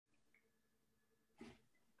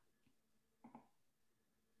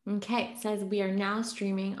Okay, it says we are now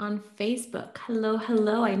streaming on Facebook. Hello,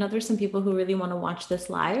 hello. I know there's some people who really want to watch this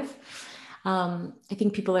live. I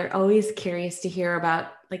think people are always curious to hear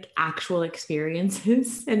about like actual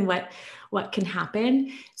experiences and what can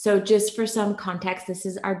happen. So just for some context, this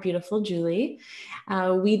is our beautiful Julie.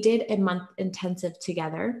 We did a month intensive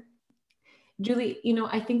together. Julie,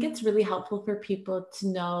 I think it's really helpful for people to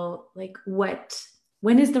know like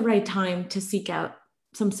when is the right time to seek out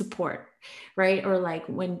some support, right? Or like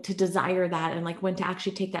when to desire that and like when to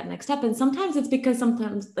actually take that next step. And sometimes it's because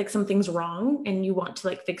sometimes like something's wrong and you want to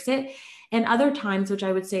like fix it. And other times, which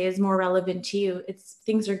I would say is more relevant to you, it's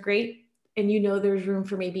things are great and there's room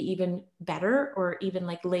for maybe even better or even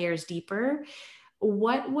like layers deeper.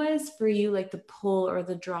 What was for you like the pull or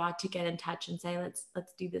the draw to get in touch and say let's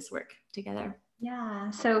do this work together?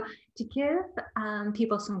 Yeah, so to give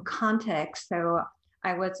people some context, so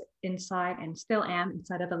I was inside and still am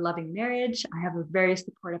inside of a loving marriage. I have a very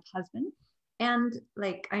supportive husband, and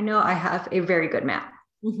like I know I have a very good man.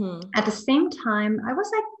 Mm-hmm. At the same time, I was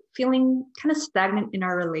like feeling kind of stagnant in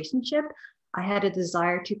our relationship. I had a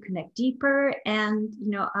desire to connect deeper, and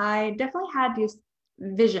I definitely had this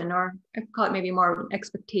vision, or I call it maybe more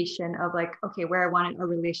expectation of like, okay, where I wanted our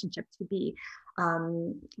relationship to be.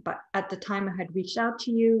 But at the time I had reached out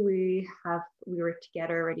to you, we were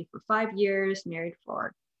together already for 5 years, married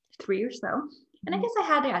for 3 or so. And I guess I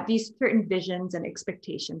had these certain visions and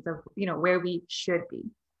expectations of, where we should be.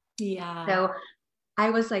 Yeah. So I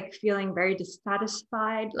was like feeling very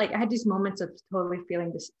dissatisfied. Like I had these moments of totally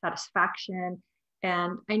feeling dissatisfaction.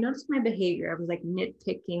 And I noticed my behavior. I was like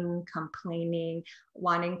nitpicking, complaining,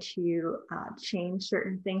 wanting to change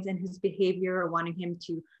certain things in his behavior, or wanting him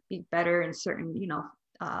to be better in certain,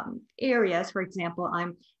 areas. For example,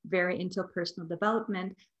 I'm very into personal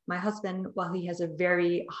development. My husband, while he has a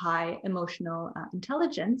very high emotional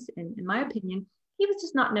intelligence, in my opinion, he was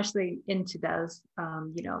just not necessarily into those,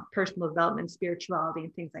 personal development, spirituality,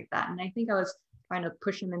 and things like that. And I think I was trying to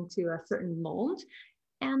push him into a certain mold.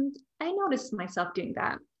 And I noticed myself doing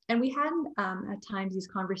that. And we had at times these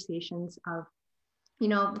conversations of,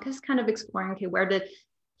 because kind of exploring, okay, where did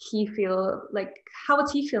he feel like, how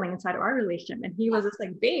was he feeling inside of our relationship? And he was just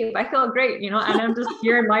like, babe, I feel great, and I'm just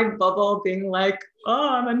here in my bubble being like, oh,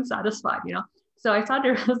 I'm unsatisfied. So I thought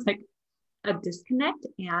there was like a disconnect.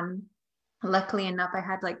 And luckily enough, I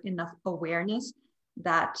had like enough awareness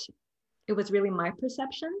that it was really my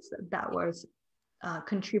perceptions that was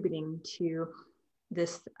contributing to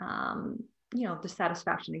this,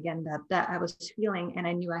 dissatisfaction again that I was feeling, and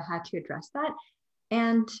I knew I had to address that.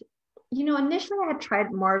 And initially I had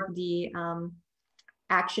tried more of the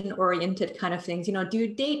action oriented kind of things,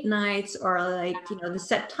 do date nights or like the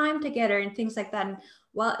set time together and things like that. And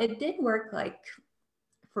while it did work like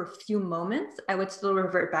for a few moments, I would still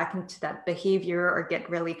revert back into that behavior or get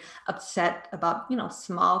really upset about,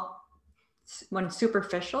 small, one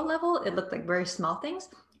superficial level. It looked like very small things.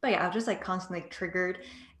 But yeah, I was just like constantly triggered.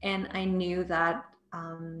 And I knew that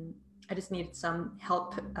I just needed some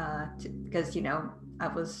help because,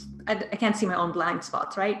 I can't see my own blind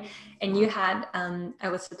spots, right? And you had, I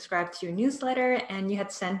was subscribed to your newsletter, and you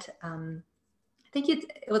had sent, I think it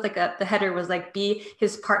was like the header was like, be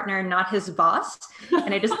his partner, not his boss.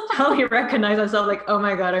 And I just totally recognized myself like, oh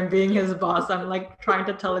my God, I'm being his boss. I'm like trying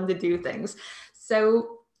to tell him to do things.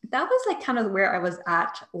 So that was like kind of where I was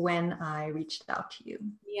at when I reached out to you.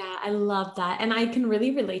 Yeah, I love that. And I can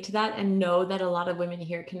really relate to that and know that a lot of women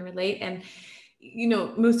here can relate. And,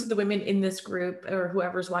 most of the women in this group or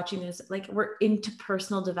whoever's watching this, like we're into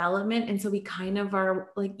personal development. And so we kind of are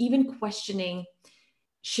like even questioning,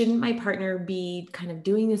 shouldn't my partner be kind of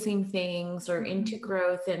doing the same things or into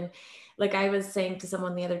growth? And like I was saying to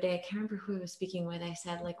someone the other day, I can't remember who I was speaking with. I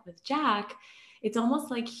said, like with Jack, it's almost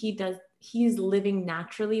like he's living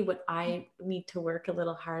naturally what I need to work a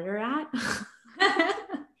little harder at.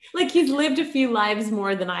 Like he's lived a few lives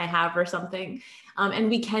more than I have or something. And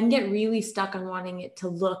we can get really stuck on wanting it to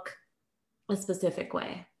look a specific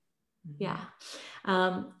way. Yeah.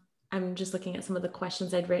 I'm just looking at some of the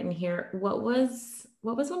questions I'd written here. What was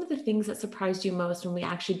one of the things that surprised you most when we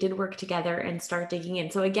actually did work together and start digging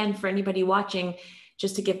in? So again, for anybody watching,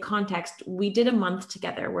 just to give context, we did a month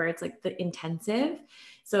together where it's like the intensive.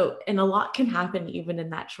 So, and a lot can happen even in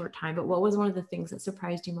that short time, but what was one of the things that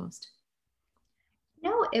surprised you most?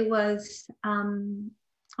 No, it was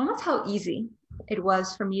almost how easy it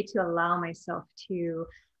was for me to allow myself to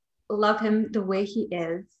love him the way he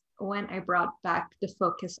is when I brought back the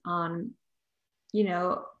focus on,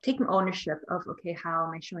 taking ownership of, okay, how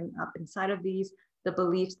am I showing up inside of these, the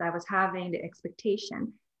beliefs that I was having, the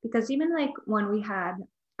expectation. Because even like when we had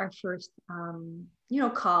our first,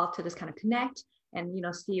 call to just kind of connect,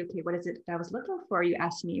 and, see, okay, what is it that I was looking for? You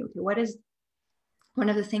asked me, okay, what is one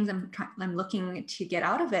of the things I'm looking to get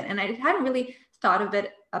out of it? And I hadn't really thought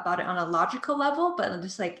about it on a logical level, but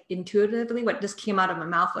just like intuitively, what just came out of my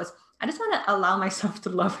mouth was, I just want to allow myself to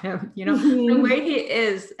love him, the way he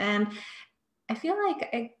is. And I feel like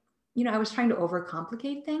I was trying to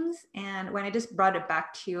overcomplicate things. And when I just brought it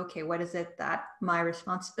back to, okay, what is it that my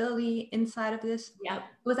responsibility inside of this? Yep.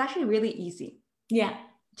 It was actually really easy. Yeah.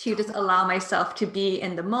 To just allow myself to be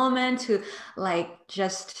in the moment, to like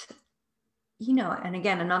just, and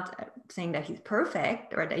again, I'm not saying that he's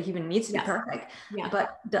perfect or that he even needs to be perfect,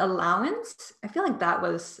 but the allowance, I feel like that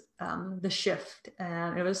was the shift.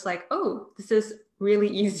 And it was like, oh, this is really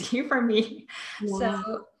easy for me. Yeah.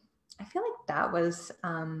 So I feel like that was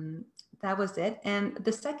it. And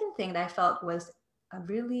the second thing that I felt was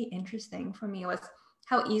really interesting for me was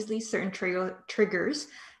how easily certain triggers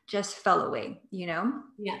just fell away,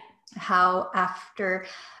 Yeah. How after,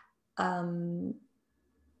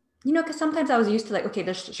 because sometimes I was used to like, okay,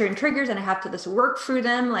 there's certain triggers and I have to just work through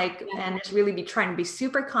them, and just really be trying to be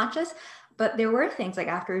super conscious. But there were things like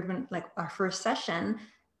after even like our first session,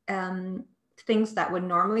 things that would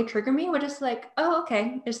normally trigger me were just like, oh,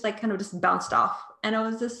 okay, just like kind of just bounced off. And I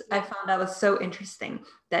found that was so interesting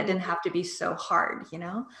that it didn't have to be so hard,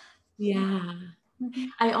 Yeah. Mm-hmm.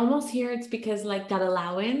 I almost hear it's because like that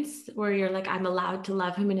allowance where you're like, I'm allowed to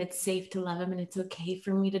love him and it's safe to love him and it's okay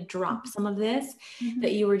for me to drop some of this,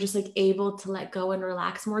 that you were just like able to let go and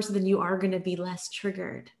relax more. So then you are going to be less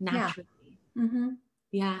triggered naturally.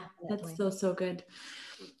 Yeah, that's so good.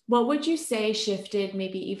 What would you say shifted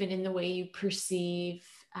maybe even in the way you perceive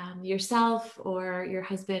yourself or your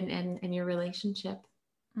husband and your relationship?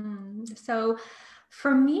 So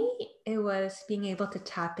for me, it was being able to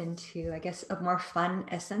tap into, I guess, a more fun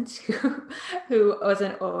essence who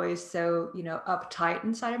wasn't always so, uptight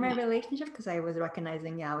inside of my relationship, because I was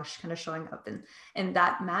recognizing, I was kind of showing up in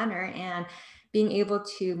that manner, and being able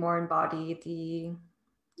to more embody the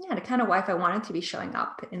kind of wife I wanted to be showing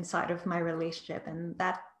up inside of my relationship. And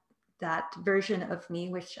that version of me,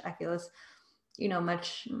 which I feel is,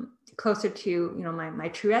 much closer to, my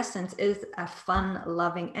true essence, is a fun,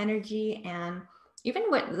 loving energy. And even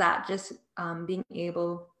with that, just being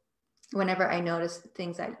able, whenever I notice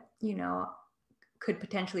things that, could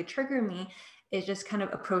potentially trigger me, is just kind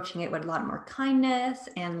of approaching it with a lot more kindness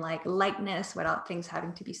and like lightness without things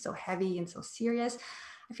having to be so heavy and so serious.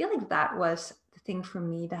 I feel like that was the thing for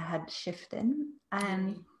me that had shifted.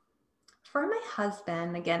 And for my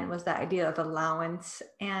husband, again, was that idea of allowance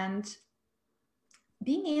and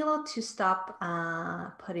being able to stop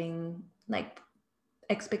putting like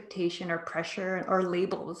expectation or pressure or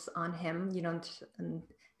labels on him, and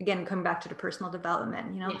again, coming back to the personal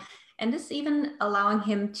development, and this even allowing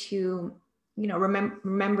him to,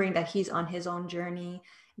 remembering that he's on his own journey,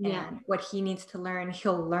 and what he needs to learn,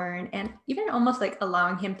 he'll learn, and even almost like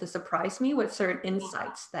allowing him to surprise me with certain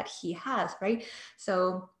insights that he has, right?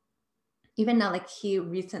 So even now, like he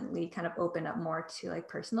recently kind of opened up more to like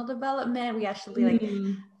personal development. We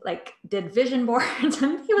actually like did vision boards,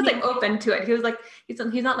 and he was like open to it. He was like, he's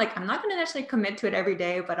not like, I'm not going to necessarily commit to it every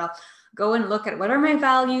day, but I'll go and look at what are my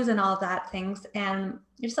values and all that things. And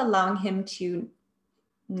just allowing him to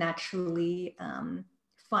naturally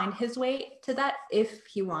find his way to that if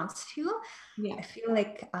he wants to. I feel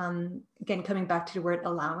like, again, coming back to the word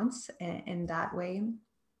allowance in that way,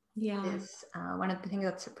 is one of the things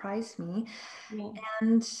that surprised me.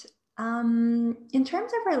 And in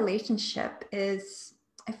terms of relationship, is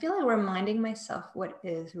I feel like reminding myself what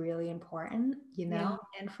is really important,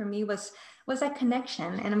 and for me was that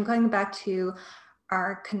connection. And I'm going back to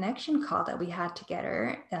our connection call that we had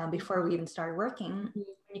together before we even started working.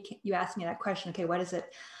 You asked me that question, okay, what is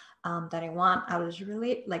it that I want out of this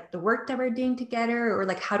like the work that we're doing together, or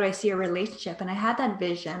like how do I see a relationship? And I had that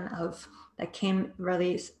vision of that came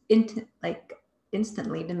really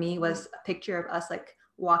instantly to me, was a picture of us like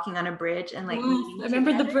walking on a bridge and like I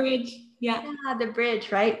remember together. The bridge. Yeah, the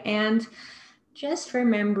bridge, right? And just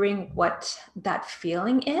remembering what that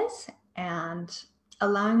feeling is, and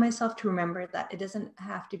allowing myself to remember that it doesn't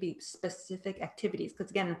have to be specific activities, because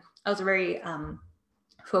again, I was very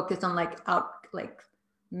focused on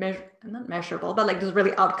not measurable, but like there's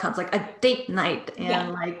really outcomes, like a date night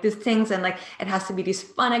and like these things, and like it has to be these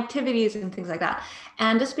fun activities and things like that.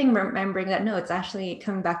 And just being remembering that no, it's actually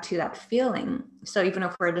coming back to that feeling. So even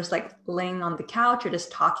if we're just like laying on the couch or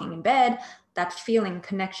just talking in bed, that feeling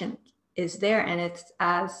connection is there, and it's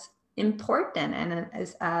as important and it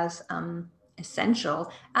is as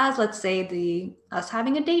essential as, let's say, us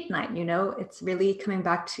having a date night. It's really coming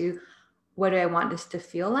back to, what do I want this to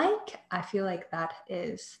feel like? I feel like that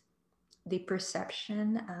is the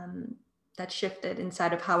perception that shifted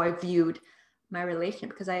inside of how I viewed my relationship.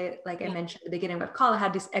 Because I mentioned at the beginning of the call, I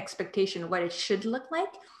had this expectation of what it should look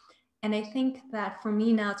like. And I think that for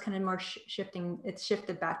me now, it's kind of more shifting. It's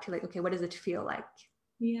shifted back to like, okay, what does it feel like?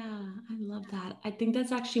 Yeah, I love that. I think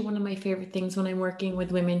that's actually one of my favorite things when I'm working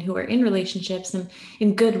with women who are in relationships and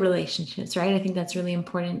in good relationships, right? I think that's really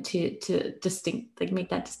important to make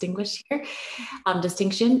that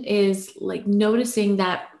distinction is like noticing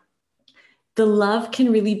that the love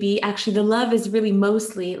can really be, actually the love is really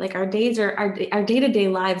mostly like our day-to-day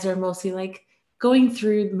lives are mostly like going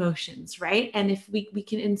through the motions, right? And if we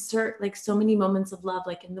can insert like so many moments of love,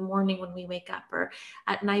 like in the morning when we wake up, or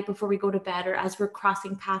at night before we go to bed, or as we're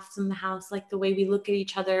crossing paths in the house, like the way we look at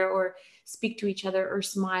each other or speak to each other or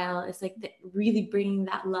smile, is like really bringing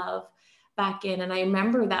that love back in. And I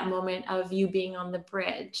remember that moment of you being on the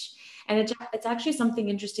bridge. And it's actually something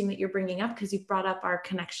interesting that you're bringing up, because you've brought up our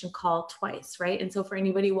connection call twice, right? And so for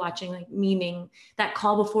anybody watching, like meaning that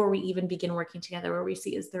call before we even begin working together, where we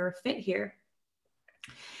see, is there a fit here?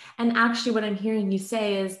 And actually what I'm hearing you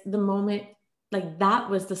say is the moment, like that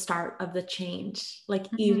was the start of the change. Like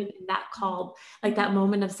even in that call, like that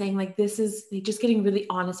moment of saying like, this is like just getting really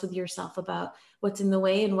honest with yourself about what's in the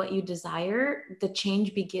way and what you desire. The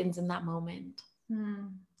change begins in that moment.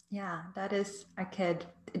 Yeah, that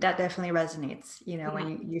definitely resonates,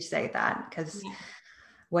 when you say that, because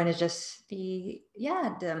when it's just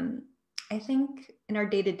I think in our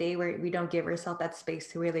day-to-day where we don't give ourselves that space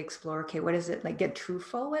to really explore, okay, what is it like, get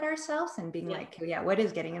truthful with ourselves and being like, what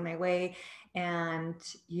is getting in my way? And,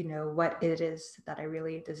 what it is that I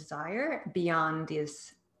really desire beyond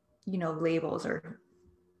these, labels or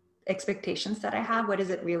expectations that I have. What is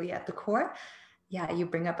it really at the core? Yeah, you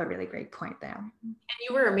bring up a really great point there. And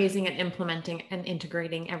you were amazing at implementing and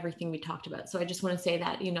integrating everything we talked about. So I just want to say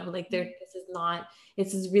that,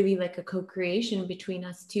 this is really like a co-creation between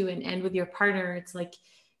us two, and with your partner. It's like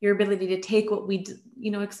your ability to take what we,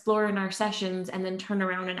 explore in our sessions and then turn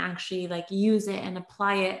around and actually like use it and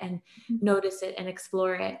apply it and notice it and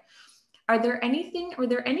explore it. Were there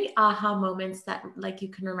any aha moments that like you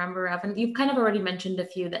can remember of? And you've kind of already mentioned a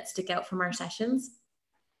few that stick out from our sessions.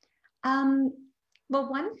 Well,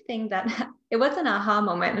 one thing that it was an aha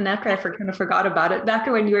moment, and after I kind of forgot about it,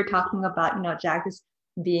 after when you were talking about, Jack is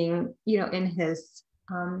being, in his,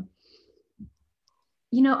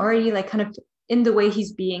 already like kind of in the way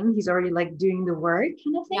he's already like doing the work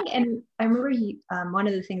kind of thing. And I remember one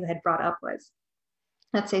of the things I had brought up was,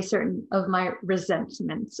 let's say, certain of my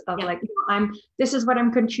resentments of like, this is what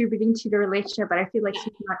I'm contributing to the relationship, but I feel like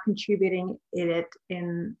he's not contributing it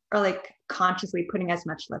or like consciously putting as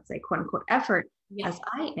much, let's say, quote unquote, effort as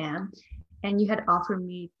I am. And you had offered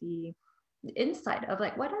me the insight of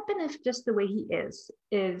like, what happened if just the way he is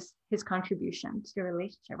his contribution to the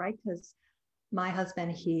relationship, right? Because my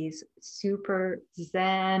husband, he's super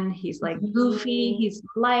zen, he's like goofy, he's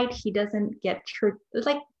light, he doesn't get triggered,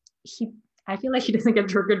 I feel like he doesn't get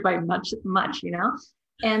triggered by much,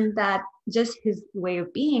 and that just his way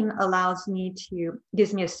of being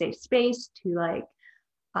gives me a safe space to like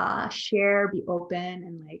share, be open,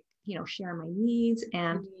 and like, share my needs.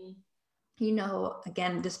 And,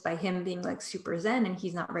 again, just by him being like super zen and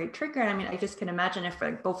he's not very triggered. I mean, I just can imagine if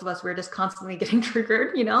like both of us were just constantly getting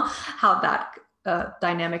triggered, how that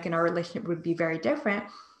dynamic in our relationship would be very different.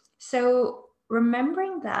 So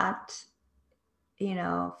remembering that,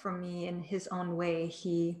 for me, in his own way,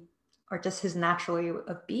 or just his natural way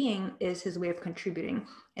of being is his way of contributing.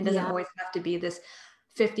 It doesn't always have to be this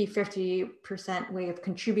 50% way of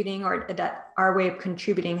contributing, or that our way of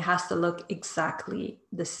contributing has to look exactly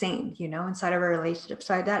the same, inside of a relationship.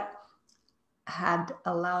 So that had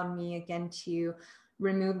allowed me again to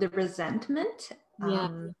remove the resentment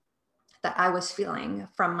that I was feeling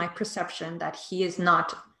from my perception that he is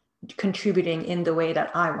not contributing in the way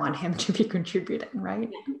that I want him to be contributing, right?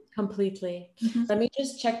 Yeah, completely. Let me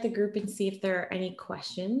just check the group and see if there are any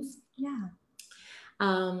questions.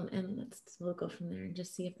 And we'll go from there and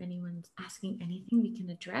just see if anyone's asking anything we can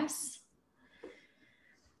address.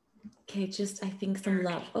 Okay, just I think some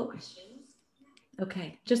love. Oh, questions.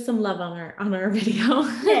 Okay, just some love on our video.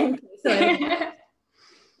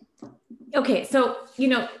 Okay, so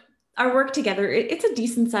our work together, it's a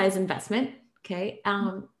decent size investment. Okay.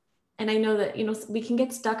 And I know that, we can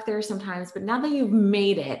get stuck there sometimes, but now that you've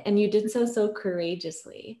made it and you did so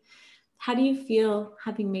courageously, how do you feel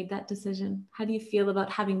having made that decision? How do you feel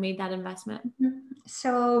about having made that investment?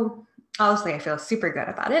 So obviously I feel super good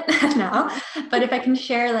about it now, but if I can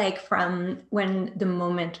share like from when the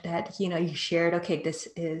moment that, you shared, okay, this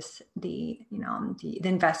is the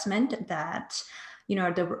investment that,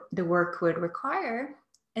 the work would require.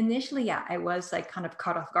 initially, yeah, I was like kind of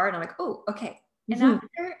caught off guard. I'm like, oh, okay. And Mhm.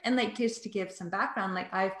 after, and like just to give some background,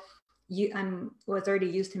 like was already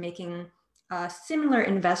used to making similar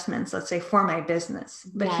investments, let's say for my business,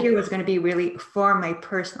 but Yeah. here was going to be really for my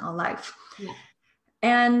personal life. Yeah.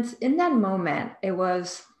 And in that moment, it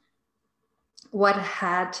was what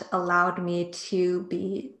had allowed me to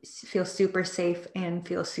feel super safe and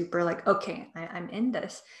feel super like, okay, I'm in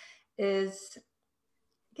this, is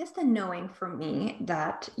I guess the knowing for me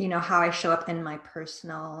that, how I show up in my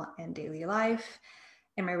personal and daily life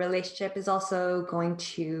and my relationship is also going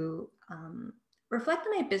to reflect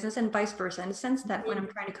on my business and vice versa, in the sense that what I'm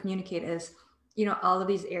trying to communicate is, all of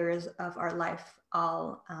these areas of our life,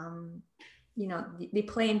 all, they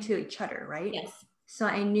play into each other, right? Yes. So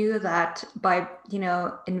I knew that by,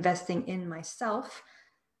 investing in myself,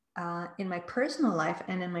 in my personal life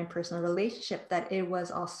and in my personal relationship, that it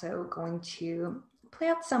was also going to play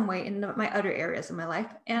out some way in my other areas of my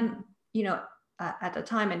life. And, at the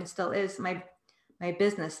time, and it still is, my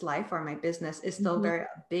business life, or my business is still Mhm. very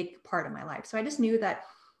a big part of my life. So I just knew that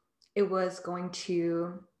it was going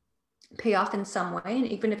to pay off in some way. And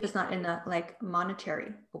even if it's not in a like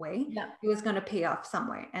monetary way, Yeah. it was going to pay off some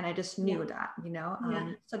way. And I just knew Yeah. that,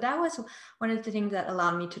 Yeah. so that was one of the things that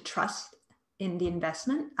allowed me to trust in the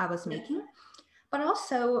investment I was making, but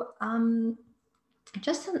also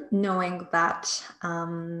just knowing that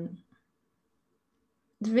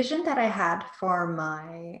the vision that I had for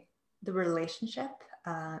the relationship,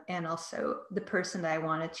 and also the person that I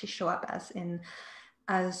wanted to show up as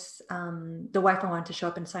the wife I wanted to show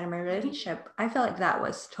up inside of my relationship, I felt like that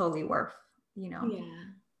was totally worth, Yeah.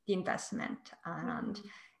 the investment. And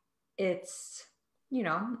it's,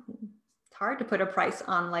 it's hard to put a price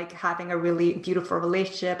on like having a really beautiful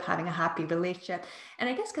relationship, having a happy relationship. And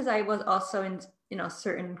I guess because I was also in,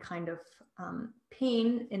 certain kind of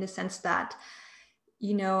pain, in the sense that,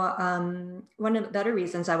 one of the other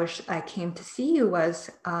reasons I came to see you was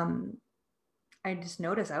I just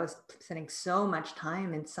noticed I was spending so much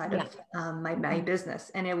time inside of Yeah. my business,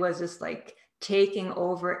 and it was just like taking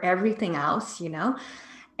over everything else,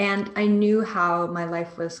 And I knew how my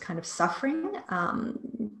life was kind of suffering. I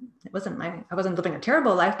wasn't living a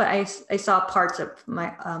terrible life, but I saw parts of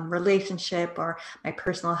my relationship or my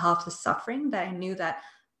personal health was suffering, that I knew that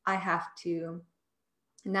I have to,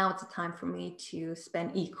 now it's a time for me to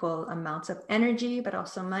spend equal amounts of energy, but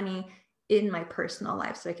also money in my personal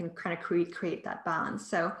life, so I can kind of create that balance.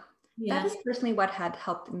 So that Yeah. is personally what had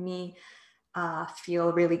helped me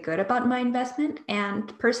feel really good about my investment.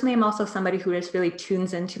 And personally, I'm also somebody who just really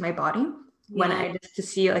tunes into my body when Yeah. I just to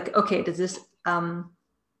see like, okay, does this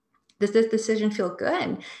decision feel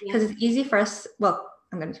good? Because Yeah. it's easy for us. Well,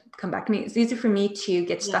 I'm going to come back to me. It's easy for me to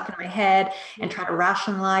get Yeah. stuck in my head and Yeah. try to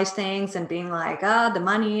rationalize things and being like, the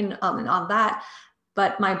money and all that.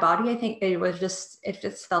 But my body, I think it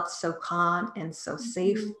just felt so calm and so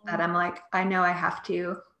safe that Mhm. I'm like, I know I have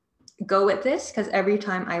to go with this, because every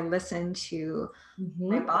time I listen to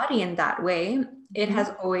my Mhm. body in that way, it Mhm. has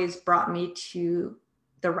always brought me to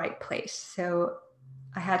the right place. So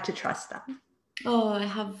I had to trust that. Oh, I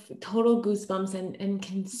have total goosebumps and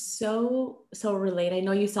can so relate. I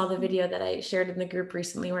know you saw the video that I shared in the group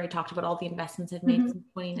recently where I talked about all the investments I've made Mhm. since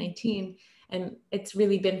 2019, and it's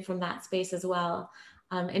really been from that space as well.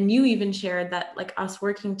 And you even shared that like us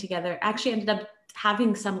working together actually ended up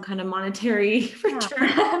having some kind of monetary Yeah, return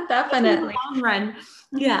in the definitely. long run.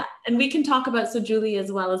 Yeah, and we can talk about, so Julie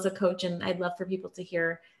as well as a coach, and I'd love for people to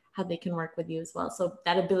hear how they can work with you as well. So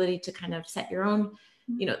that ability to kind of set your own,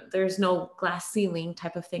 there's no glass ceiling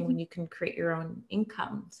type of thing when you can create your own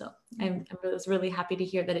income. So I was really happy to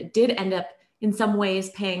hear that it did end up in some ways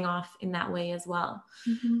paying off in that way as well.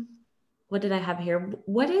 Mhm. What did I have here?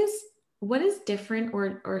 What is different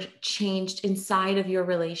or changed inside of your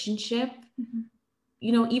relationship, Mhm.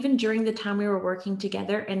 even during the time we were working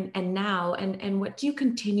together and now, and what do you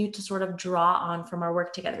continue to sort of draw on from our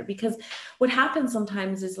work together? Because what happens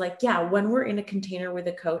sometimes is like, yeah, when we're in a container with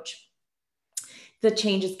a coach, the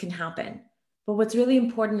changes can happen. But what's really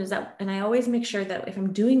important is that, and I always make sure that if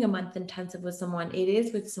I'm doing a month intensive with someone, it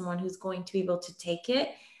is with someone who's going to be able to take it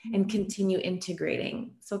and continue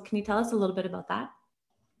integrating. So can you tell us a little bit about that?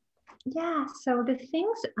 Yeah, so the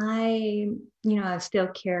things I still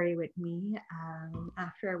carry with me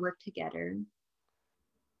after I work together,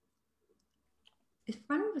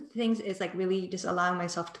 one of the things is like really just allowing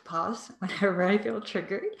myself to pause whenever I feel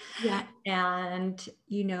triggered. Yeah. And,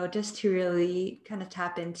 just to really kind of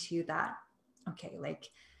tap into that. Okay, like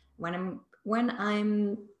when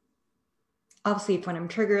I'm obviously when I'm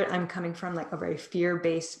triggered, I'm coming from like a very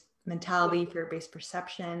fear-based mentality, fear-based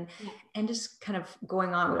perception, and just kind of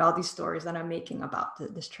going on with all these stories that I'm making about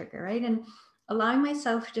this trigger, right? And allowing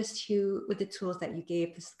myself just to, with the tools that you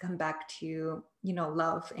gave, just come back to,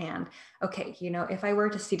 love. And okay, if I were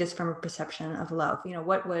to see this from a perception of love,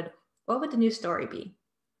 what would the new story be?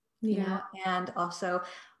 And also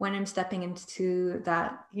when I'm stepping into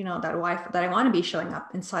that, that wife that I want to be showing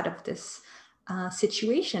up inside of this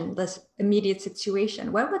situation, this immediate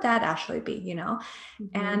situation, what would that actually be,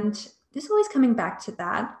 And this always coming back to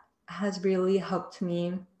that has really helped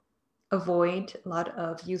me avoid a lot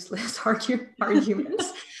of useless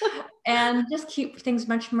arguments and just keep things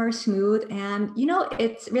much more smooth. And,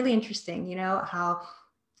 it's really interesting, how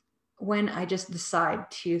when I just decide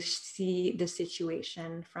to see the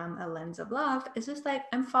situation from a lens of love, it's just like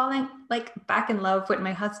I'm falling like back in love with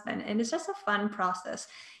my husband. And it's just a fun process,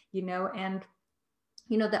 and,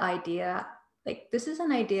 the idea, like this is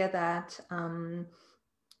an idea that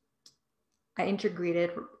I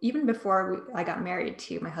integrated even before I got married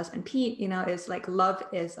to my husband, Pete, is like love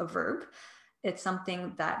is a verb. It's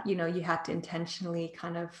something that, you had to intentionally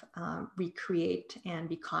kind of recreate and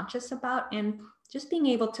be conscious about. And just being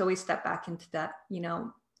able to always step back into that,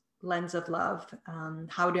 lens of love.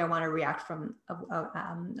 How do I want to react from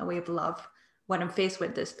a way of love when I'm faced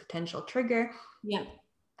with this potential trigger? Yeah.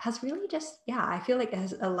 Has really just, I feel like it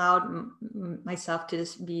has allowed myself to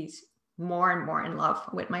just be more and more in love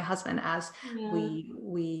with my husband as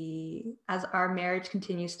we as our marriage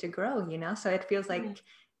continues to grow, so it feels like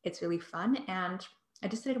it's really fun. And I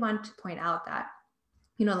just did want to point out that,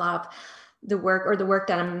 a lot of the work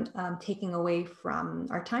that I'm taking away from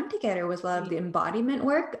our time together was a lot of the embodiment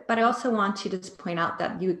work, but I also want to just point out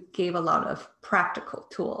that you gave a lot of practical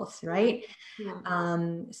tools, right?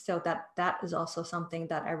 So that is also something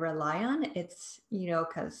that I rely on. It's,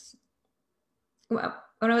 because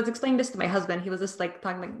when I was explaining this to my husband, he was just like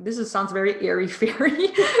talking like, this sounds very airy fairy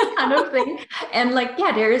kind of thing. And like,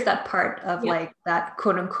 there is that part of like that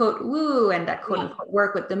quote unquote woo and that quote unquote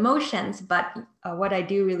work with emotions. But what I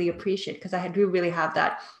do really appreciate, because I do really have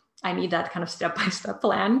that, I need that kind of step-by-step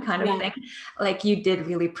plan kind of thing. Like you did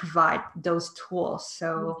really provide those tools.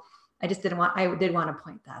 So I did want to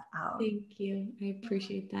point that out. Thank you. I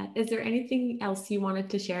appreciate that. Is there anything else you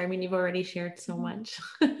wanted to share? I mean, you've already shared so much.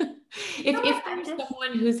 If there's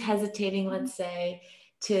someone who's hesitating, let's say,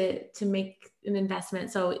 to make an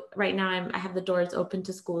investment. So right now I have the doors open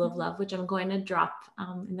to School of Love, which I'm going to drop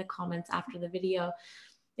in the comments after the video.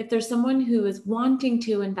 If there's someone who is wanting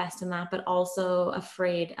to invest in that, but also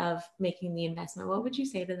afraid of making the investment, what would you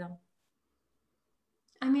say to them?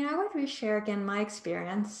 I mean, I would reshare again my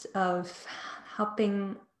experience of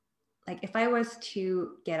helping, like if I was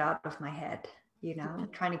to get out of my head,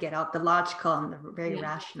 trying to get out the logical and the very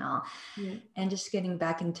rational, and just getting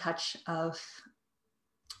back in touch of,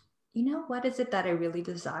 what is it that I really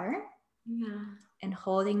desire? And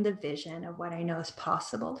holding the vision of what I know is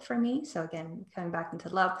possible for me. So again, coming back into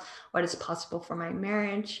love, what is possible for my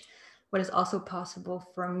marriage? What is also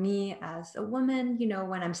possible for me as a woman,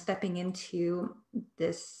 when I'm stepping into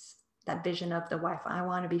that vision of the wife I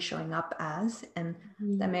want to be showing up as, and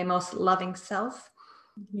that my most loving self.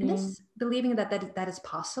 And just believing that is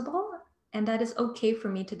possible, and that is okay for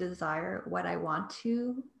me to desire what I want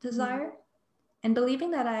to desire, and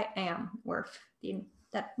believing that I am worth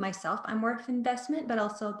that myself, I'm worth investment, but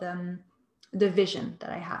also the vision that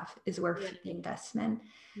I have is worth the investment.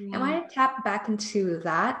 And when I tap back into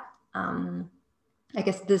that, I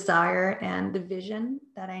guess desire and the vision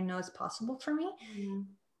that I know is possible for me,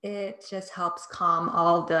 it just helps calm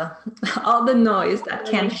all the noise that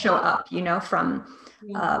can show up, from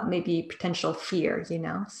maybe potential fear,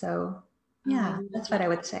 So that's what I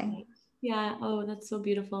would say. Yeah. Oh, that's so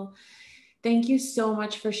beautiful. Thank you so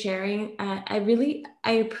much for sharing.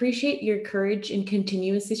 I appreciate your courage in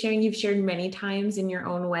continuously sharing. You've shared many times in your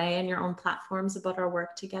own way and your own platforms about our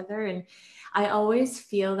work together. And I always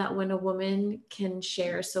feel that when a woman can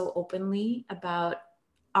share so openly about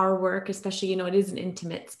our work, especially, it is an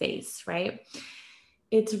intimate space, right?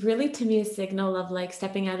 It's really, to me, a signal of like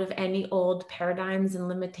stepping out of any old paradigms and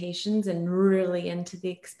limitations and really into the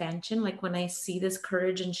expansion. Like when I see this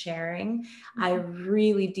courage and sharing, I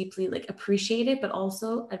really deeply like appreciate it, but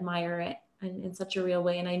also admire it in such a real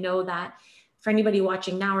way. And I know that for anybody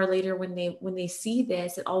watching now or later, when they see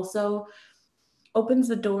this, it also opens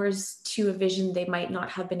the doors to a vision they might not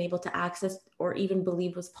have been able to access or even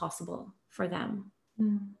believe was possible for them.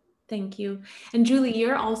 Thank you. And Julie,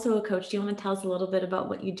 you're also a coach. Do you want to tell us a little bit about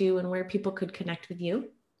what you do and where people could connect with you?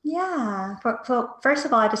 Yeah. So first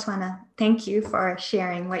of all, I just want to thank you for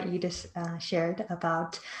sharing what you just shared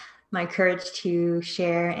about my courage to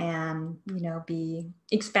share and, be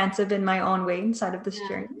expansive in my own way inside of this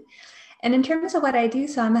journey. And in terms of what I do,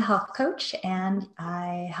 so I'm a health coach and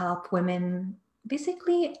I help women.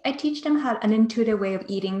 Basically, I teach them an intuitive way of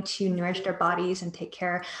eating to nourish their bodies and take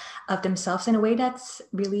care of themselves in a way that's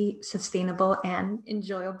really sustainable and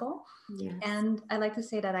enjoyable. Yes. And I like to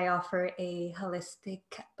say that I offer a holistic,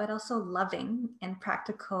 but also loving and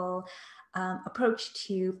practical approach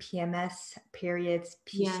to PMS, periods,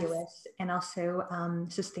 PCOS, and also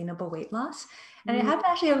sustainable weight loss. And I have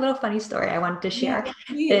actually a little funny story I wanted to share.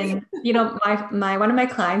 And my one of my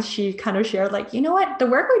clients, she kind of shared like, you know what, the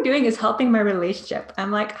work we're doing is helping my relationship.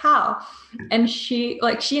 I'm like, how? And she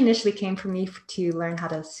initially came for me to learn how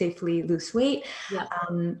to safely lose weight.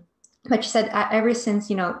 But she said ever since,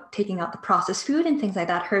 taking out the processed food and things like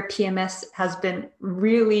that, her PMS has been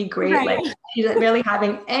really great. Right. Like she's barely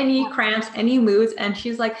having any cramps, any moods. And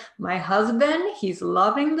she's like, my husband, he's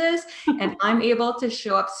loving this. And I'm able to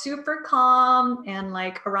show up super calm and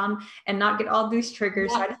like around and not get all these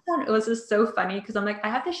triggers. So I just thought it was just so funny because I'm like, I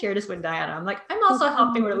have to share this with Diana. I'm like, I'm also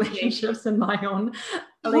helping relationships in my own.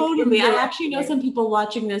 Totally. I actually know some people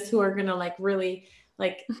watching this who are going to like really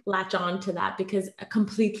like latch on to that because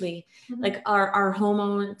completely like our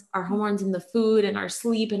hormones in the food and our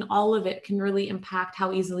sleep and all of it can really impact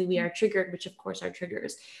how easily we are triggered, which of course our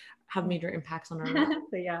triggers have major impacts on our life.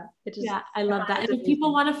 So I love that. And if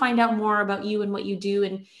people want to find out more about you and what you do,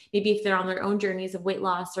 and maybe if they're on their own journeys of weight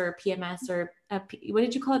loss or PMS or what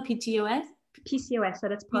did you call it? PTOS? PCOS. So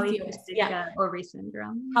that's polycystic ovary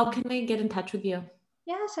syndrome. How can they get in touch with you?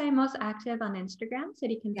 Yeah, so I'm most active on Instagram, so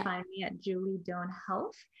you can find me at Julie Doan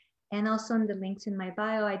Health. And also in the links in my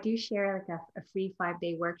bio, I do share like a free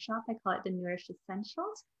 5-day workshop. I call it the Nourish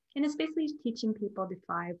Essentials. And it's basically teaching people the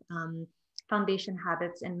 5 foundation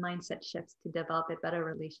habits and mindset shifts to develop a better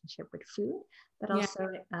relationship with food, but also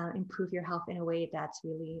improve your health in a way that's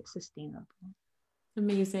really sustainable.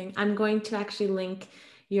 Amazing. I'm going to actually link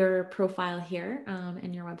your profile here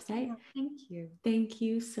and your website. Yeah, thank you. Thank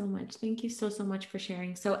you so much. Thank you so much for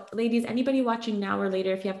sharing. So ladies, anybody watching now or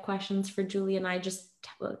later, if you have questions for Julie and I, just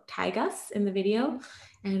tag us in the video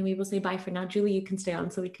and we will say bye for now. Julie, you can stay on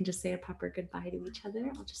so we can just say a proper goodbye to each other.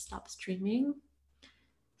 I'll just stop streaming.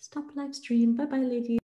 Stop live stream. Bye-bye, ladies.